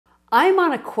I'm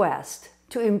on a quest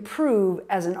to improve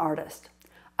as an artist.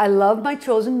 I love my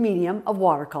chosen medium of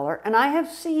watercolor, and I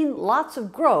have seen lots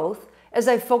of growth as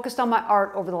I've focused on my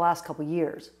art over the last couple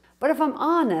years. But if I'm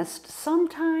honest,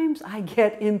 sometimes I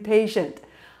get impatient.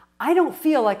 I don't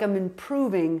feel like I'm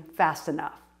improving fast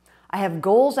enough. I have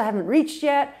goals I haven't reached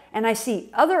yet, and I see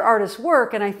other artists'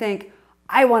 work and I think,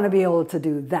 I want to be able to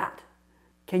do that.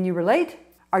 Can you relate?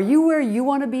 Are you where you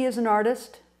want to be as an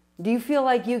artist? Do you feel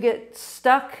like you get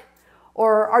stuck?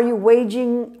 Or are you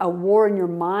waging a war in your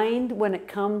mind when it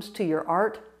comes to your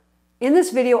art? In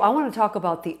this video, I want to talk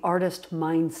about the artist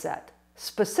mindset.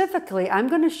 Specifically, I'm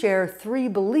going to share 3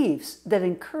 beliefs that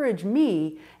encourage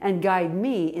me and guide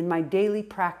me in my daily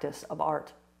practice of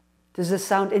art. Does this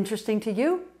sound interesting to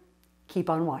you? Keep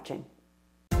on watching.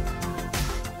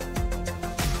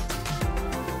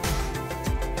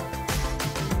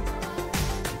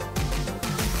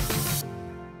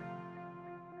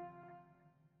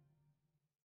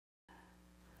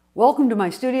 Welcome to my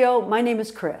studio. My name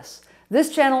is Chris. This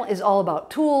channel is all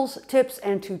about tools, tips,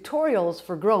 and tutorials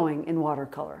for growing in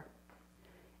watercolor.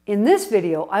 In this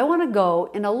video, I want to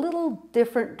go in a little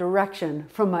different direction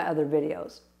from my other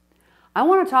videos. I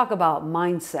want to talk about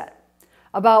mindset,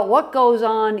 about what goes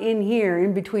on in here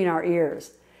in between our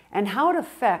ears, and how it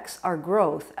affects our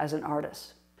growth as an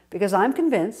artist. Because I'm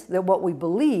convinced that what we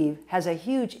believe has a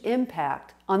huge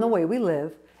impact on the way we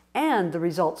live and the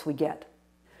results we get.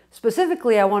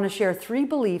 Specifically, I want to share 3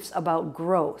 beliefs about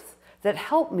growth that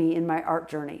help me in my art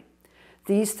journey.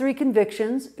 These 3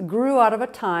 convictions grew out of a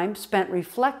time spent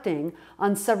reflecting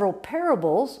on several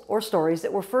parables or stories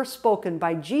that were first spoken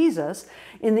by Jesus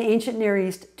in the ancient Near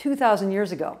East 2,000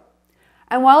 years ago.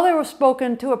 And while they were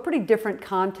spoken to a pretty different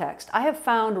context, I have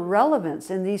found relevance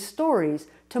in these stories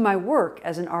to my work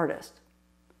as an artist.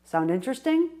 Sound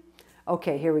interesting?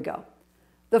 Okay, here we go.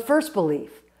 The first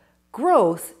belief.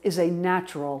 Growth is a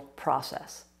natural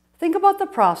process. Think about the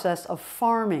process of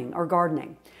farming or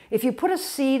gardening. If you put a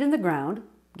seed in the ground,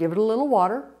 give it a little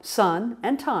water, sun,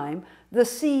 and time, the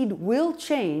seed will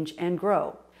change and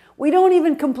grow. We don't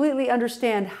even completely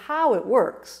understand how it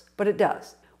works, but it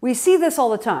does. We see this all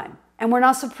the time, and we're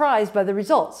not surprised by the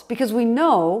results because we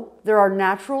know there are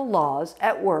natural laws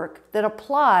at work that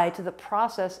apply to the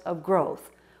process of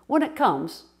growth when it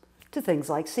comes to things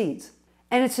like seeds.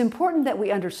 And it's important that we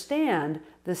understand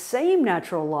the same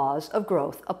natural laws of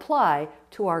growth apply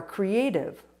to our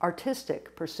creative,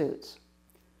 artistic pursuits.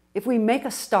 If we make a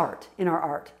start in our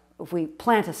art, if we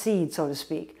plant a seed, so to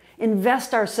speak,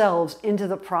 invest ourselves into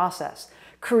the process,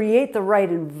 create the right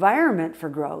environment for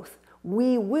growth,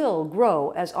 we will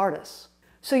grow as artists.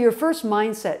 So your first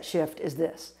mindset shift is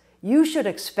this: you should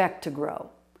expect to grow.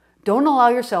 Don't allow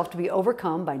yourself to be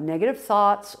overcome by negative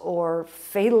thoughts or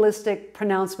fatalistic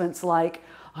pronouncements like,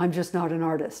 I'm just not an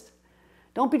artist.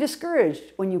 Don't be discouraged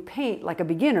when you paint like a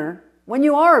beginner, when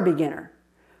you are a beginner,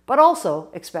 but also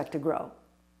expect to grow,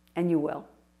 and you will.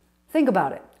 Think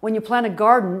about it. When you plant a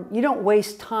garden, you don't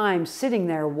waste time sitting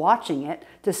there watching it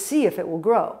to see if it will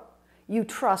grow. You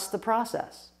trust the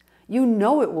process. You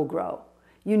know it will grow.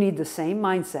 You need the same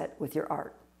mindset with your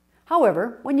art.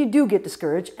 However, when you do get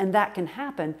discouraged, and that can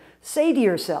happen, say to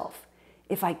yourself,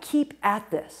 if I keep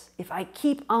at this, if I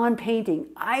keep on painting,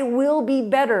 I will be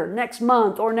better next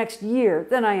month or next year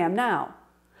than I am now.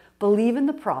 Believe in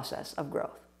the process of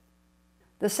growth.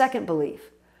 The second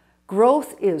belief,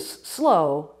 growth is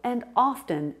slow and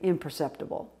often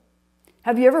imperceptible.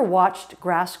 Have you ever watched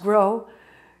grass grow?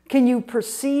 Can you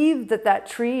perceive that that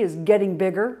tree is getting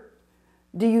bigger?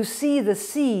 Do you see the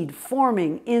seed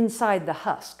forming inside the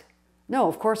husk? No,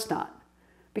 of course not,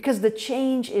 because the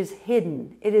change is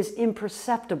hidden. It is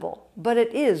imperceptible, but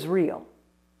it is real.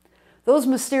 Those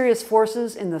mysterious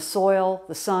forces in the soil,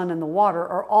 the sun, and the water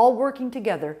are all working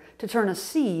together to turn a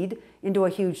seed into a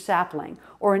huge sapling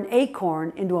or an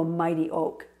acorn into a mighty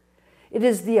oak. It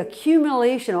is the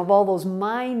accumulation of all those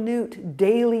minute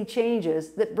daily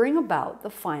changes that bring about the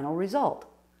final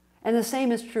result. And the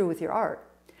same is true with your art.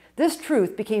 This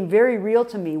truth became very real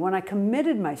to me when I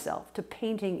committed myself to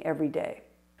painting every day.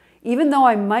 Even though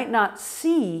I might not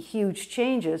see huge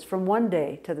changes from one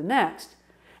day to the next,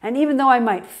 and even though I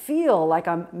might feel like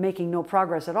I'm making no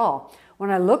progress at all,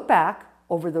 when I look back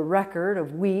over the record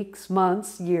of weeks,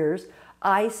 months, years,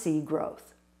 I see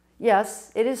growth.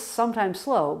 Yes, it is sometimes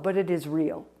slow, but it is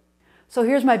real. So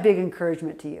here's my big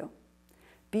encouragement to you.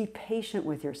 Be patient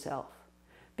with yourself.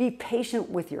 Be patient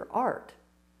with your art.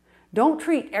 Don't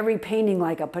treat every painting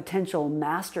like a potential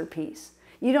masterpiece.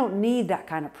 You don't need that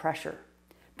kind of pressure.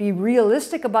 Be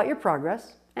realistic about your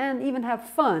progress and even have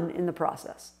fun in the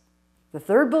process. The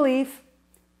third belief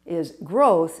is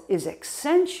growth is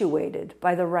accentuated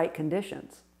by the right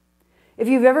conditions. If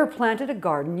you've ever planted a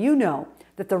garden, you know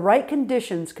that the right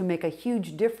conditions can make a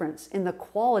huge difference in the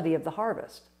quality of the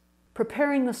harvest.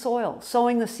 Preparing the soil,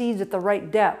 sowing the seeds at the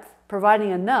right depth, providing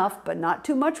enough but not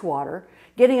too much water,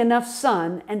 getting enough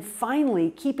sun, and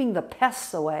finally keeping the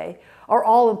pests away are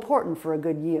all important for a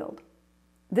good yield.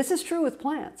 This is true with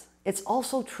plants. It's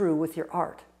also true with your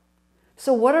art.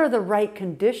 So what are the right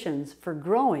conditions for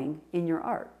growing in your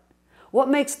art? What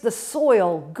makes the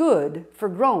soil good for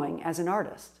growing as an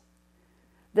artist?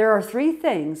 There are 3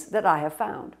 things that I have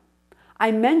found.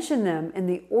 I mention them in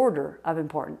the order of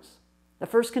importance. The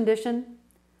first condition,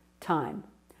 time.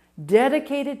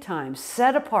 Dedicated time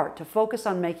set apart to focus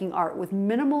on making art with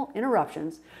minimal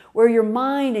interruptions, where your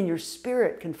mind and your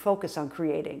spirit can focus on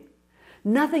creating.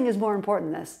 Nothing is more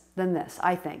important than this,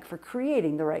 I think, for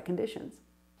creating the right conditions.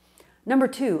 Number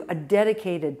 2, a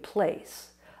dedicated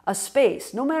place. A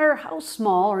space, no matter how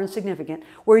small or insignificant,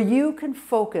 where you can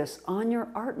focus on your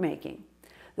art making.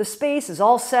 The space is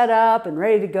all set up and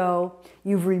ready to go.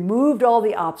 You've removed all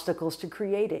the obstacles to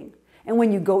creating. And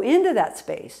when you go into that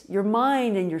space, your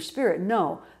mind and your spirit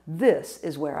know, this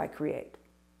is where I create.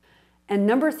 And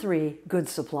number 3, good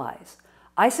supplies.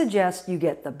 I suggest you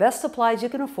get the best supplies you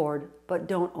can afford, but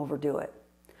don't overdo it.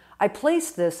 I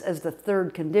place this as the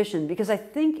 3rd condition because I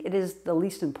think it is the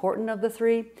least important of the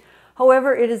 3.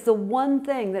 However, it is the one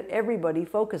thing that everybody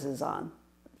focuses on.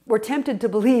 We're tempted to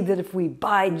believe that if we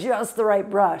buy just the right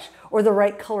brush or the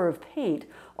right color of paint,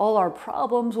 all our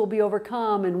problems will be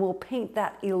overcome and we'll paint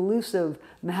that elusive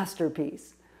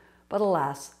masterpiece. But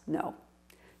alas, no.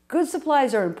 Good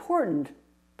supplies are important,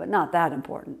 but not that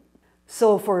important.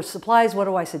 So for supplies, what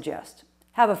do I suggest?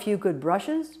 Have a few good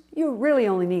brushes. You really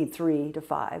only need 3 to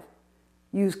 5.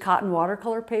 Use cotton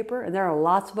watercolor paper, and there are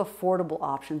lots of affordable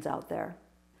options out there.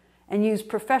 And use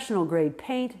professional grade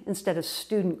paint instead of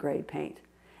student grade paint.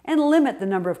 And limit the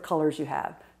number of colors you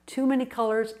have. Too many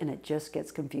colors and it just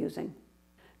gets confusing.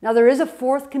 Now there is a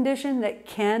 4th condition that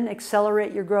can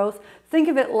accelerate your growth. Think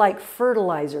of it like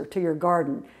fertilizer to your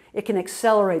garden. It can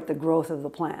accelerate the growth of the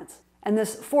plants. And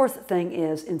this 4th thing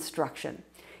is instruction.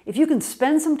 If you can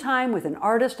spend some time with an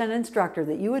artist and instructor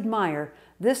that you admire,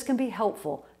 this can be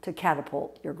helpful to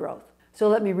catapult your growth. So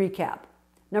let me recap.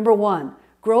 Number 1,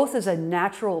 growth is a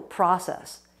natural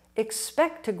process.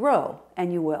 Expect to grow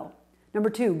and you will. Number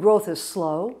 2, growth is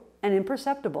slow and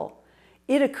imperceptible.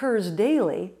 It occurs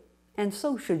daily, and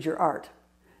so should your art.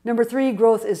 Number 3,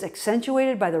 growth is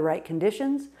accentuated by the right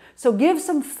conditions. So give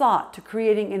some thought to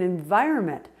creating an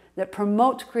environment that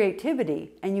promotes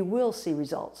creativity, and you will see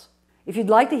results. If you'd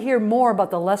like to hear more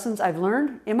about the lessons I've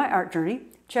learned in my art journey,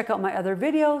 check out my other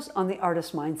videos on the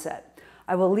artist mindset.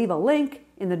 I will leave a link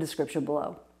in the description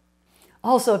below.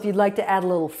 Also, if you'd like to add a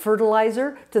little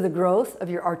fertilizer to the growth of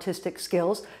your artistic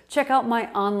skills, check out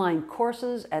my online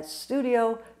courses at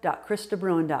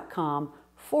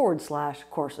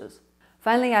studio.christabruin.com/courses.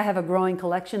 Finally, I have a growing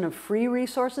collection of free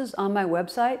resources on my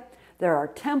website. There are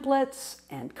templates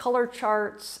and color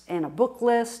charts and a book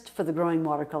list for the growing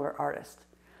watercolor artist.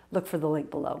 Look for the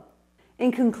link below.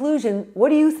 In conclusion, what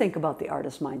do you think about the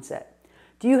artist mindset?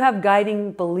 Do you have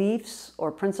guiding beliefs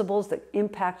or principles that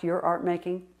impact your art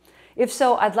making? If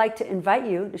so, I'd like to invite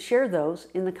you to share those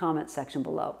in the comment section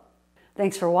below.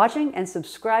 Thanks for watching and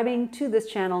subscribing to this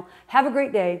channel. Have a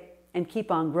great day and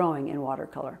keep on growing in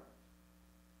watercolor.